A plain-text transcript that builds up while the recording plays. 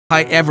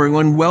Hi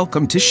everyone,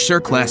 welcome to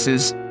Sure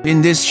Classes.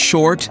 In this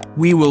short,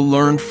 we will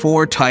learn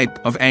 4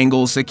 types of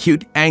angles: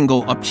 acute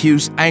angle,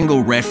 obtuse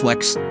angle,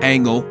 reflex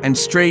angle, and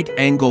straight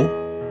angle.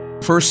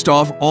 First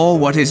of all,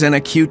 what is an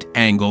acute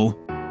angle?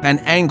 An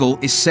angle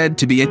is said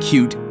to be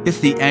acute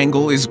if the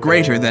angle is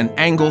greater than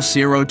angle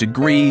 0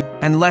 degree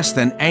and less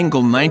than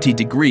angle 90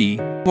 degree.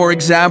 For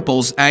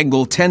examples,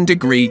 angle 10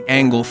 degree,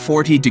 angle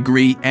 40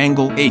 degree,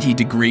 angle 80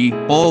 degree.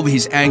 All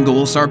these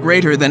angles are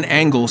greater than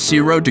angle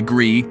 0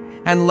 degree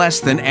and less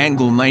than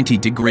angle 90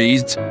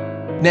 degrees.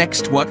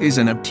 Next, what is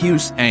an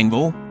obtuse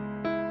angle?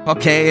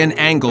 Okay, an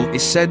angle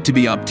is said to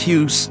be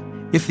obtuse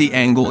if the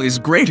angle is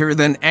greater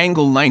than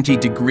angle 90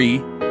 degree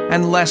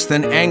and less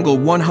than angle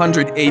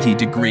 180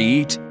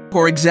 degree.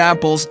 For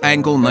examples,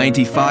 angle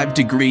 95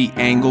 degree,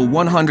 angle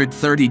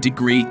 130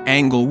 degree,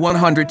 angle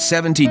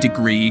 170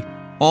 degree.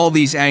 All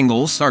these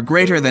angles are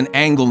greater than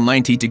angle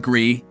 90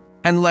 degree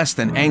and less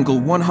than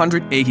angle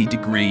 180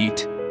 degree.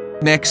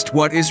 Next,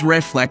 what is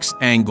reflex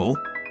angle?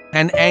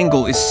 An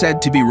angle is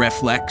said to be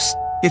reflex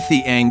if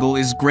the angle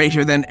is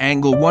greater than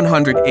angle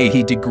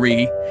 180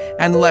 degree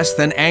and less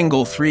than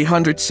angle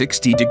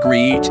 360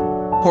 degree.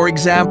 For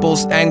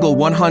examples, angle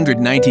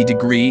 190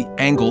 degree,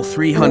 angle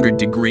 300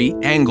 degree,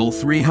 angle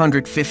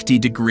 350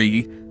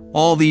 degree.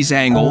 All these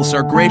angles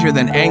are greater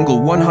than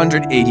angle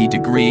 180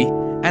 degree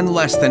and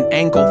less than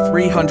angle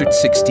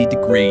 360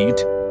 degree.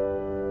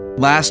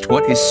 Last,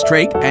 what is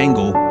straight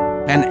angle?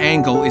 An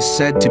angle is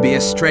said to be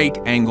a straight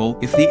angle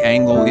if the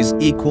angle is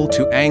equal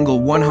to angle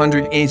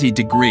 180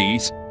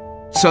 degrees.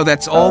 So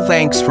that's all.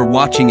 Thanks for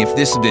watching. If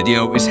this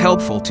video is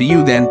helpful to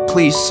you, then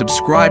please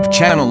subscribe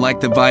channel, like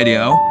the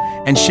video,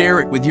 and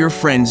share it with your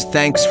friends.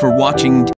 Thanks for watching.